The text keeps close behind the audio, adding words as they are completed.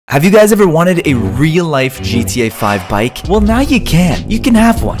Have you guys ever wanted a real-life GTA 5 bike? Well, now you can. You can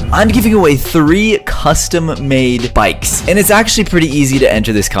have one. I'm giving away 3 custom-made bikes, and it's actually pretty easy to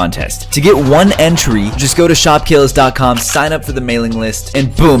enter this contest. To get 1 entry, just go to shopcaylus.com, sign up for the mailing list,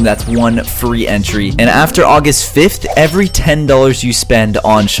 and boom, that's 1 free entry. And after August 5th, every $10 you spend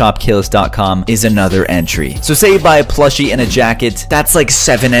on shopcaylus.com is another entry. So say you buy a plushie and a jacket, that's like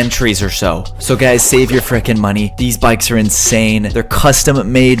 7 entries or so. So guys, save your frickin' money. These bikes are insane. They're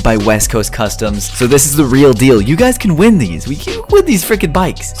custom-made by West Coast Customs. So this is the real deal. You guys can win these. We can win these frickin'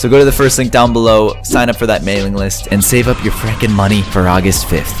 bikes. So go to the first link down below, sign up for that mailing list, and save up your frickin' money for August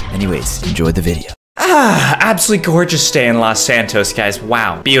 5th. Anyways, enjoy the video. Absolutely gorgeous day in Los Santos, guys.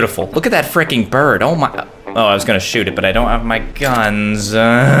 Wow, beautiful. Look at that freaking bird. Oh my... Oh, I was gonna shoot it, but I don't have my guns.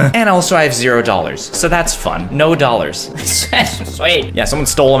 And also I have $0, so that's fun. No dollars. Sweet. Yeah, someone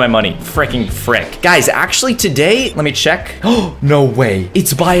stole my money. Freaking frick. Guys, actually today, let me check. Oh, no way.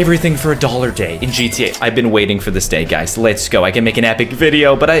 It's buy everything for $1 day in GTA. I've been waiting for this day, guys. Let's go. I can make an epic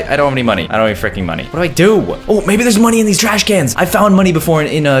video, but I don't have any money. I don't have any freaking money. What do I do? Oh, maybe there's money in these trash cans. I found money before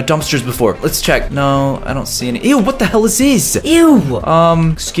in dumpsters before. Let's check. No, I don't see any. Ew, what the hell is this? Ew.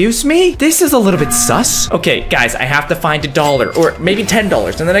 Excuse me? This is a little bit sus. Okay, guys, I have to find $1 or maybe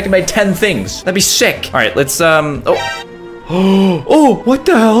 $10, and then I can buy 10 things. That'd be sick. All right, let's, Oh, what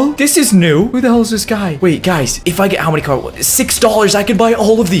the hell? This is new. Who the hell is this guy? Wait, guys, if I get how many cars? $6, I can buy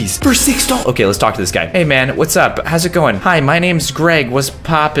all of these for $6. Okay, let's talk to this guy. Hey, man, what's up? How's it going? Hi, my name's Greg. What's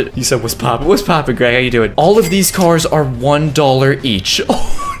poppin'? You said what's poppin'? What's poppin', Greg? How you doing? All of these cars are $1 each.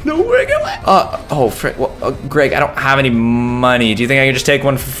 Oh. No way. Well, Greg, I don't have any money. Do you think I can just take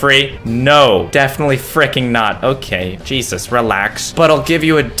one for free? No, definitely freaking not. Okay, Jesus, relax. But I'll give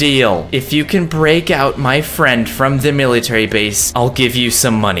you a deal. If you can break out my friend from the military base, I'll give you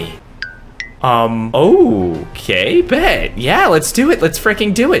some money. Okay, bet. Yeah, let's do it. Let's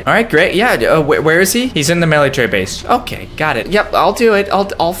freaking do it. All right, great. Yeah, where is he? He's in the military base. Okay, got it. Yep, I'll do it.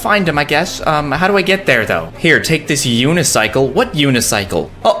 I'll find him, I guess. How do I get there, though? Here, take this unicycle. What unicycle?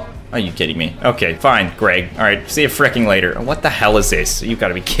 Oh. Are you kidding me? Okay, fine, Greg. All right, see you fricking later. What the hell is this? You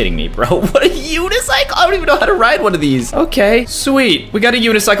gotta be kidding me, bro. What a unicycle? I don't even know how to ride one of these. Okay, sweet. We got a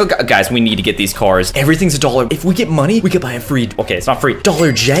unicycle. Guys, we need to get these cars. Everything's $1. If we get money, we could buy a free... Okay, it's not free.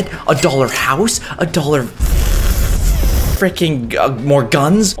 $1 jet, $1 house, $1... freaking more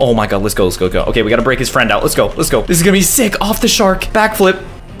guns. Oh my God, let's go. Okay, we gotta break his friend out. Let's go. This is gonna be sick. Off the shark. Backflip.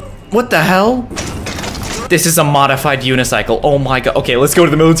 What the hell? This is a modified unicycle. Oh my God. Okay, let's go to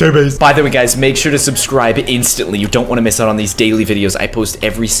the military base. By the way, guys, make sure to subscribe instantly. You don't want to miss out on these daily videos I post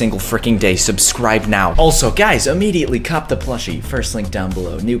every single freaking day. Subscribe now. Also, guys, immediately cop the plushie. First link down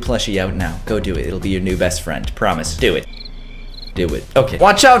below. New plushie out now. Go do it. It'll be your new best friend. Promise. Do it. Do it. Okay.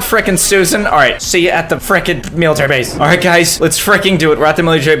 Watch out, frickin' Susan. All right. See you at the frickin' military base. All right, guys. Let's frickin' do it. We're at the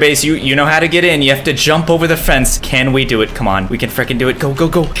military base. You know how to get in. You have to jump over the fence. Can we do it? Come on. We can frickin' do it. Go.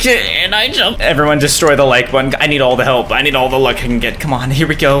 Can I jump? Everyone destroy the like button. I need all the help. I need all the luck I can get. Come on. Here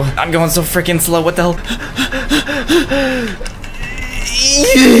we go. I'm going so frickin' slow. What the hell?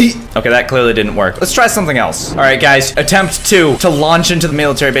 Okay, that clearly didn't work. Let's try something else. All right, guys. Attempt 2 to launch into the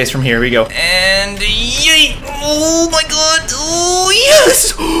military base from here. Here we go. And yeet. Oh my God. Oh,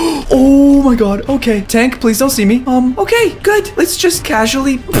 yes. Oh my God. Okay. Tank, please don't see me. Okay, good. Let's just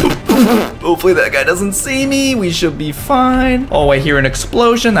casually... Hopefully that guy doesn't see me. We should be fine. Oh, I hear an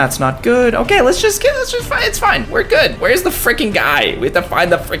explosion. That's not good. Okay, let's just find. It's fine. We're good. Where's the freaking guy? We have to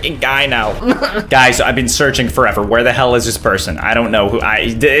find the freaking guy now. Guys, I've been searching forever. Where the hell is this person? I don't know who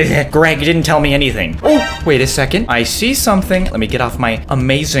Greg didn't tell me anything. Oh, wait a second. I see something. Let me get off my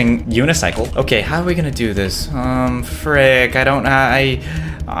amazing unicycle. Okay, how are we gonna do this? Frick, I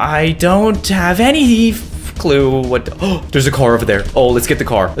don't have any clue what. Oh, there's a car over there. Oh, let's get the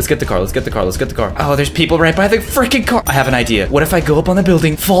car. Let's get the car. Oh, there's people right by the freaking car. I have an idea. What if I go up on the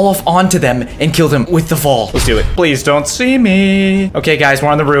building, fall off onto them, and kill them with the fall? Let's do it. Please don't see me. Okay, guys, we're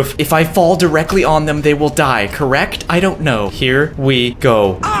on the roof. If I fall directly on them, they will die, correct? I don't know. Here we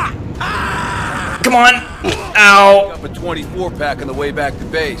go. Come on. Ow. Up a 24 pack on the way back to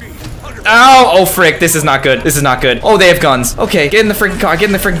base. Ow! Oh, frick. This is not good. This is not good. Oh, they have guns. Okay, get in the freaking car. Get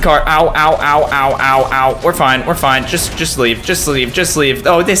in the freaking car. Ow, ow, ow, ow, ow, ow. We're fine. Just leave.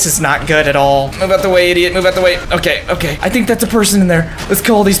 Oh, this is not good at all. Move out the way, idiot. Move out the way. Okay. I think that's a person in there. Let's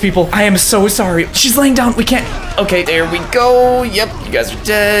kill all these people. I am so sorry. She's laying down. We can't. Okay, there we go. Yep, you guys are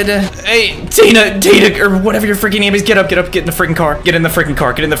dead. Hey, Tina, or whatever your freaking name is. Get up. Get in the freaking car. Get in the freaking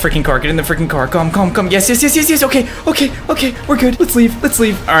car. Come. Yes. Okay. We're good. Let's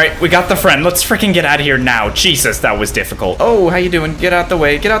leave. All right, we got the friend. Let's freaking get out of here now. Jesus, that was difficult. Oh, how you doing? Get out the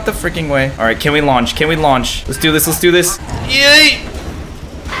way. Get out the freaking way. All right, can we launch? Let's do this. Yay!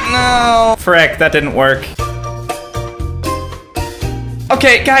 Oh, frick, that didn't work.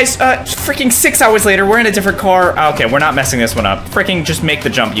 Okay, guys, freaking 6 hours later, we're in a different car. Okay, we're not messing this one up. Freaking just make the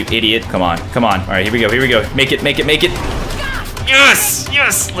jump, you idiot. Come on, come on. All right, here we go, here we go. Make it, make it, make it. Yes,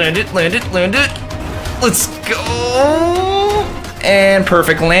 yes, land it, land it, land it. Let's go. And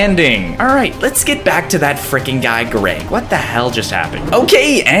perfect landing. All right, let's get back to that freaking guy, Greg. What the hell just happened?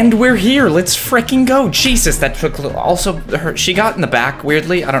 Okay, and we're here. Let's freaking go. Jesus, that took also her. She got in the back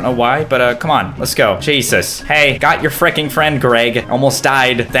weirdly. I don't know why, but come on, let's go. Jesus. Hey, got your freaking friend, Greg. Almost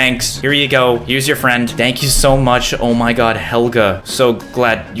died. Thanks. Here you go. Here's your friend. Thank you so much. Oh my God, Helga. So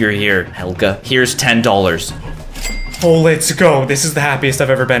glad you're here, Helga. Here's $10. Oh, let's go. This is the happiest I've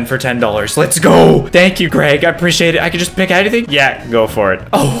ever been for $10. Let's go. Thank you, Greg. I appreciate it. I could just pick anything. Yeah, go for it.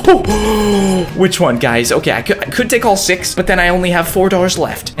 Oh, which one, guys? Okay, I could take all 6, but then I only have $4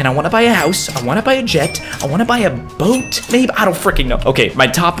 left. And I want to buy a house. I want to buy a jet. I want to buy a boat. Maybe. I don't freaking know. Okay, my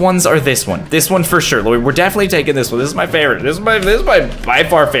top ones are this one. This one for sure. We're definitely taking this one. This is my favorite. This is my by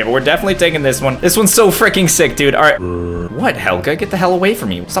far favorite. We're definitely taking this one. This one's so freaking sick, dude. All right. What, Helga? Get the hell away from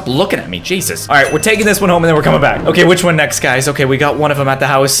me. Stop looking at me. Jesus. All right, we're taking this one home and then we're coming back. Okay, which one next, guys? Okay, we got one of them at the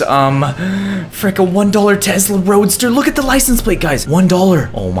house. Frick, a $1 Tesla Roadster. Look at the license plate, guys.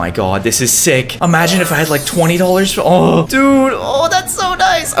 $1. Oh my God, this is sick. Imagine if I had like $20 for, oh, dude. Oh, that's so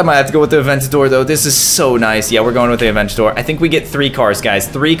nice. I might have to go with the Aventador though. This is so nice. Yeah, we're going with the Aventador. I think we get 3 cars, guys.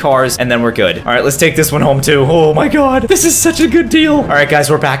 3 cars and then we're good. All right, let's take this one home too. Oh my God, this is such a good deal. All right, guys,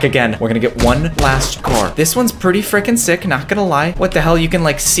 we're back again. We're gonna get one last car. This one's pretty freaking sick, not gonna lie. What the hell? You can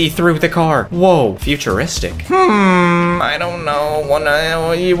like see through the car. Whoa, futuristic. I don't know.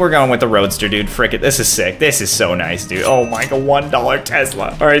 We're going with the Roadster, dude. Frick it. This is sick. This is so nice, dude. Oh my God, $1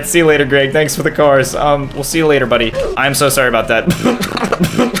 Tesla. All right, see you later, Greg. Thanks for the cars. We'll see you later, buddy. I'm so sorry about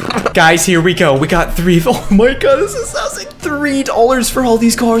that. Guys, here we go. We got 3. Oh my God, this is so sick. $3 for all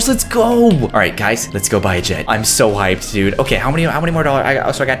these cars. Let's go. All right, guys, let's go buy a jet. I'm so hyped, dude. Okay, how many more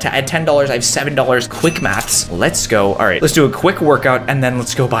dollars? So I got $10. I have $7. Quick maths. Let's go. All right, let's do a quick workout and then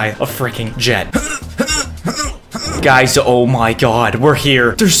let's go buy a freaking jet. Guys, oh my God, we're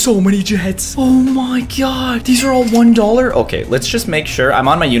here. There's so many jets. Oh my God, these are all $1. Okay, let's just make sure. I'm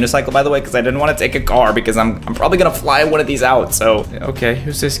on my unicycle, by the way, because I didn't want to take a car because I'm probably gonna fly one of these out. So, okay,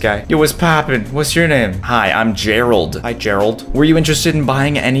 who's this guy? Yo, what's poppin'? What's your name? Hi, I'm Gerald. Hi, Gerald. Were you interested in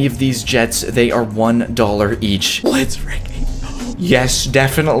buying any of these jets? They are $1 each. Let's freaking. Yes,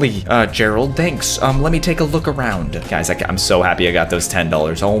 definitely. Gerald, thanks. Let me take a look around. Guys, I'm so happy I got those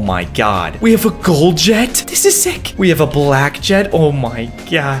 $10. Oh my God. We have a gold jet. This is sick. We have a black jet. Oh my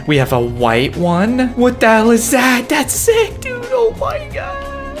God. We have a white one. What the hell is that? That's sick, dude. Oh my God.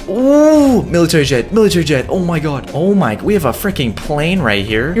 Ooh, military jet, military jet. Oh my God. Oh my, we have a freaking plane right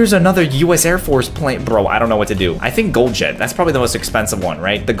here. Here's another US Air Force plane. Bro, I don't know what to do. I think gold jet. That's probably the most expensive one,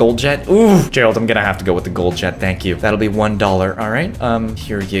 right? The gold jet. Ooh, Gerald, I'm gonna have to go with the gold jet. Thank you. That'll be $1. All right.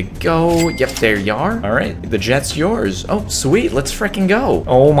 Here you go. Yep, there you are. All right, the jet's yours. Oh, sweet. Let's freaking go.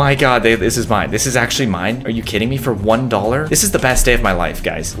 Oh my God, this is mine. This is actually mine. Are you kidding me? For $1? This is the best day of my life,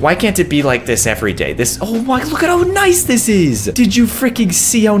 guys. Why can't it be like this every day? Oh my, look at how nice this is. Did you freaking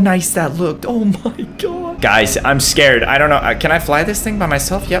see how nice that looked? Oh my God. Guys, I'm scared. I don't know. Can I fly this thing by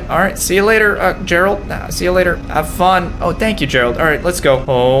myself? Yep. All right. See you later, Gerald. See you later. Have fun. Oh, thank you, Gerald. All right, let's go.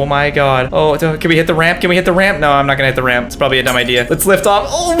 Oh my God. Oh, can we hit the ramp? Can we hit the ramp? No, I'm not gonna hit the ramp. It's probably a dumb idea. Let's lift off.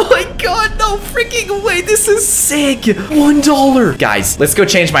 Oh my God. No freaking way. This is sick. $1. Guys, let's go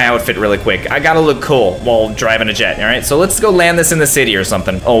change my outfit really quick. I gotta look cool while driving a jet. All right. So let's go land this in the city or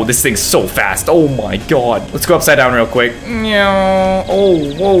something. Oh, this thing's so fast. Oh my God. Let's go upside down real quick.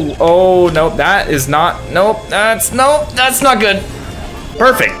 Oh, whoa. Oh, nope. That is not. Nope. That's not good.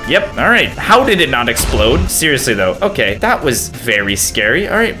 Perfect. Yep. All right. How did it not explode? Seriously, though. Okay. That was very scary.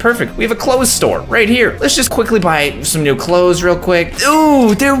 All right. Perfect. We have a clothes store right here. Let's just quickly buy some new clothes real quick.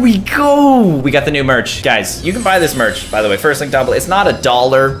 Ooh, there we go. We got the new merch. Guys, you can buy this merch, by the way. First link down below. It's not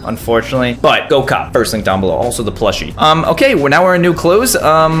 $1, unfortunately, but go cop. First link down below. Also the plushie. Okay. Now we're in new clothes.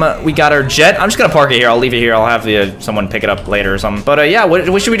 We got our jet. I'm just going to park it here. I'll leave it here. I'll have someone pick it up later or something. But yeah,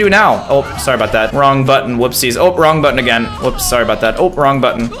 what should we do now? Oh, sorry about that. Wrong button. Whoopsies. Oh, wrong button again. Whoops. Sorry about that. Oh, wrong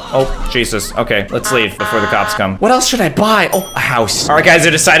button. Oh, Jesus. Okay, let's leave before the cops come. What else should I buy? Oh, a house. All right, guys, I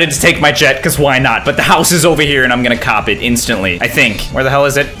decided to take my jet, because why not? But the house is over here, and I'm gonna cop it instantly, I think. Where the hell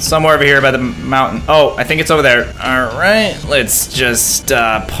is it? Somewhere over here by the mountain. Oh, I think it's over there. All right, let's just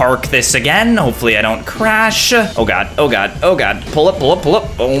park this again. Hopefully I don't crash. Oh, God. Oh, God. Oh, God. Pull up, pull up, pull up.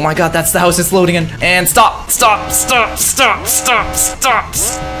 Oh, my God, that's the house it's loading in. And stop, stop, stop, stop, stop, stop,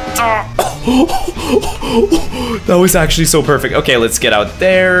 stop. That was actually so perfect. Okay, let's get out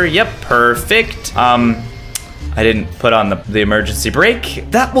there. Yep, perfect. I didn't put on the emergency brake.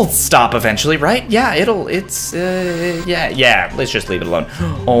 That will stop eventually, right? Yeah, yeah, let's just leave it alone.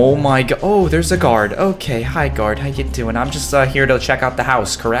 Oh my god. Oh, there's a guard. Okay, hi guard, how you doing? I'm just here to check out the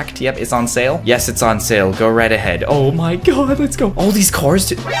house, correct? Yep, it's on sale. Yes, it's on sale. Go right ahead. Oh my god, let's go. All these cars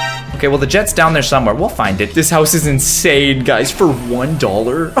too. Okay, well the jet's down there somewhere. We'll find it. This house is insane, guys, for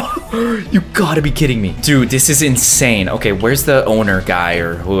 $1. You gotta be kidding me. Dude, this is insane. Okay, where's the owner guy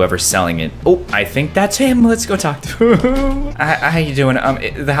or whoever's selling it? Oh, I think that's him. Let's go talk to him. How you doing?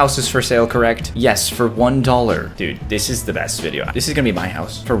 The house is for sale, correct? Yes, for $1. Dude, this is the best video. This is gonna be my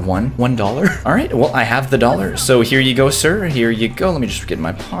house for $1. All right, well, I have the dollar. So here you go, sir. Here you go. Let me just get in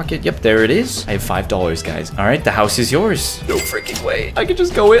my pocket. Yep, there it is. I have $5, guys. All right, the house is yours. No freaking way. I can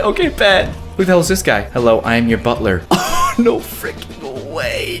just go in. Okay, bet. Who the hell is this guy? Hello, I am your butler. Oh, no freaking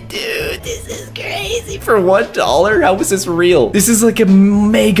way, dude. This is crazy. For $1? How is this real? This is like a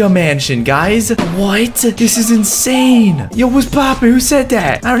mega mansion, guys. What? This is insane. Yo, what's poppin'? Who said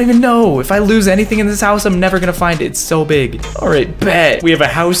that? I don't even know. If I lose anything in this house, I'm never gonna find it. It's so big. All right, bet. We have a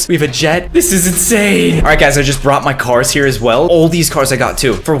house. We have a jet. This is insane. All right, guys, I just brought my cars here as well. All these cars I got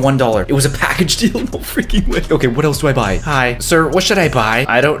too for $1. It was a package deal. No freaking way. Okay, what else do I buy? Hi, sir. What should I buy?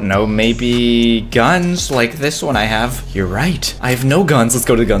 I don't know. Maybe guns like this one I have. You're right. I have no guns. Let's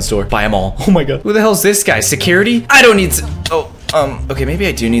go to the gun store. Buy them all. Oh my god. Who the hell is this guy? Security? I don't need okay, maybe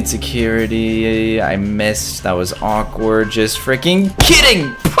I do need security. I missed. That was awkward. Just freaking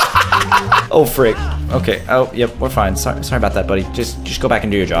kidding. Oh, frick. Okay. Oh, yep. We're fine. Sorry about that, buddy. Just go back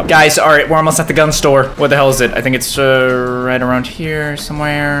and do your job. Guys, all right. We're almost at the gun store. Where the hell is it? I think it's right around here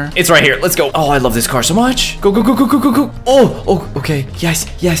somewhere. It's right here. Let's go. Oh, I love this car so much. Go, go, go, go, go, go, go. Oh, okay. Yes.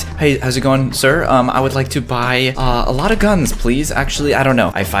 Hey, how's it going, sir? I would like to buy a lot of guns, please. Actually, I don't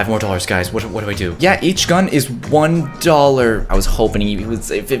know. I have $5 more, guys. What do I do? Yeah, each gun is $1. I was hoping he would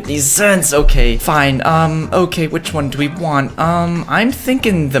say 50 cents. Okay, fine. Okay, which one do we want? I'm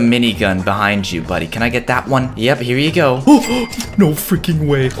thinking the minigun behind you, buddy. Can I get that one? Yep, here you go. Oh, no freaking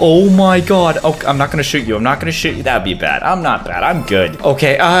way. Oh my god. Oh, I'm not gonna shoot you. I'm not gonna shoot you. That'd be bad. I'm not bad. I'm good.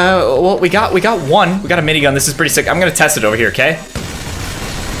 Okay, well, we got one. We got a minigun. This is pretty sick. I'm gonna test it over here, okay?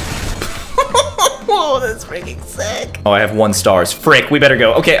 Oh, that's freaking sick. Oh, I have 1 star. Frick, we better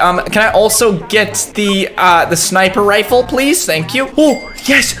go. Okay, can I also get the sniper rifle, please? Thank you. Oh,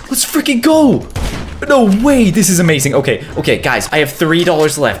 yes, let's freaking go. No way, this is amazing. Okay, guys, I have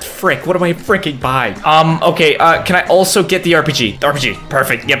 $3 left. Frick, what do I freaking buy? Okay, can I also get the RPG? The RPG,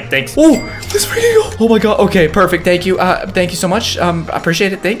 perfect. Yep, thanks. Oh, this freaking, oh my god. Okay, perfect. Thank you. Thank you so much.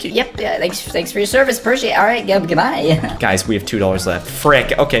 Appreciate it. Thank you. Yep, thanks for your service. Appreciate it. All right, goodbye. Guys, we have $2 left.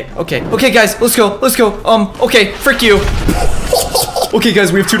 Frick. Okay, guys, let's go. Okay, frick you. Okay,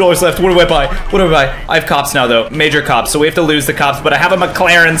 guys, we have $2 left. What do I buy? I have cops now, though. Major cops, so we have to lose the cops, but I have a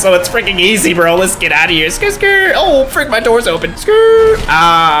McLaren, so it's freaking easy, bro. Let's get out of here. Skr. Oh, frick, my door's open. Skr.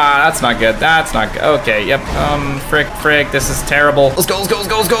 Ah, that's not good. That's not good. Okay, yep. Frick, this is terrible. Let's go.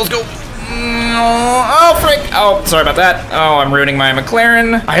 Oh, frick. Oh, sorry about that. Oh, I'm ruining my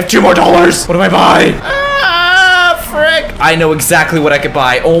McLaren. I have $2 more. What do I buy? Ah, frick. I know exactly what I could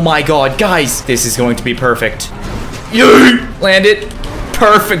buy. Oh my god, guys. This is going to be perfect. Yay! Land it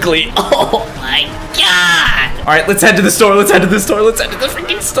perfectly. Oh my god. All right, let's head to the store. Let's head to the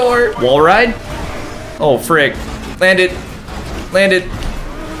freaking store. Wall ride? Oh, frick. Land it.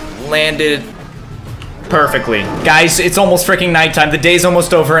 Perfectly. Guys, it's almost freaking nighttime. The day's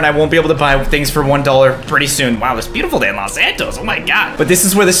almost over and I won't be able to buy things for $1 pretty soon. Wow, it's beautiful day in Los Santos. Oh my god. But this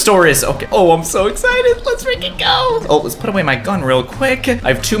is where the store is. Okay. Oh, I'm so excited. Let's freaking go. Oh, let's put away my gun real quick.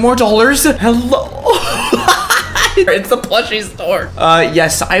 I have $2 more. Hello. It's the plushie store.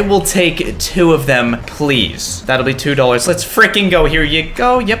 Yes, I will take 2 of them, please. That'll be $2. Let's freaking go. Here you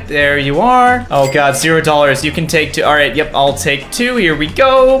go. Yep, there you are. Oh god, $0. You can take 2. All right, yep, I'll take 2. Here we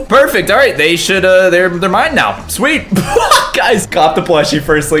go. Perfect. All right, they should, they're mine now. Sweet. Guys, cop the plushie.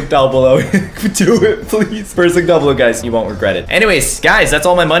 First link down below. Do it, please. First link down below, guys. You won't regret it. Anyways, guys, that's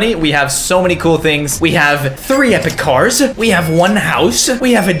all my money. We have so many cool things. We have 3 epic cars. We have 1 house.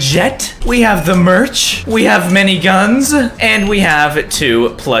 We have a jet. We have the merch. We have many guns, and we have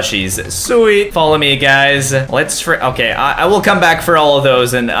 2 plushies. Sweet. Follow me, guys. Okay, I will come back for all of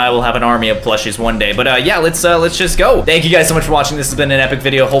those, and I will have an army of plushies one day. But yeah, let's just go. Thank you guys so much for watching. This has been an epic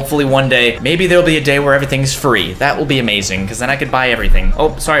video. Hopefully one day, maybe there'll be a day where everything's free. That will be amazing, because then I could buy everything.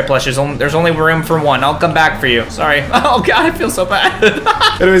 Oh, sorry, plushies. There's only room for 1. I'll come back for you. Sorry. Oh god, I feel so bad.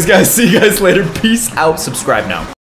 Anyways, guys, see you guys later. Peace out. Subscribe now.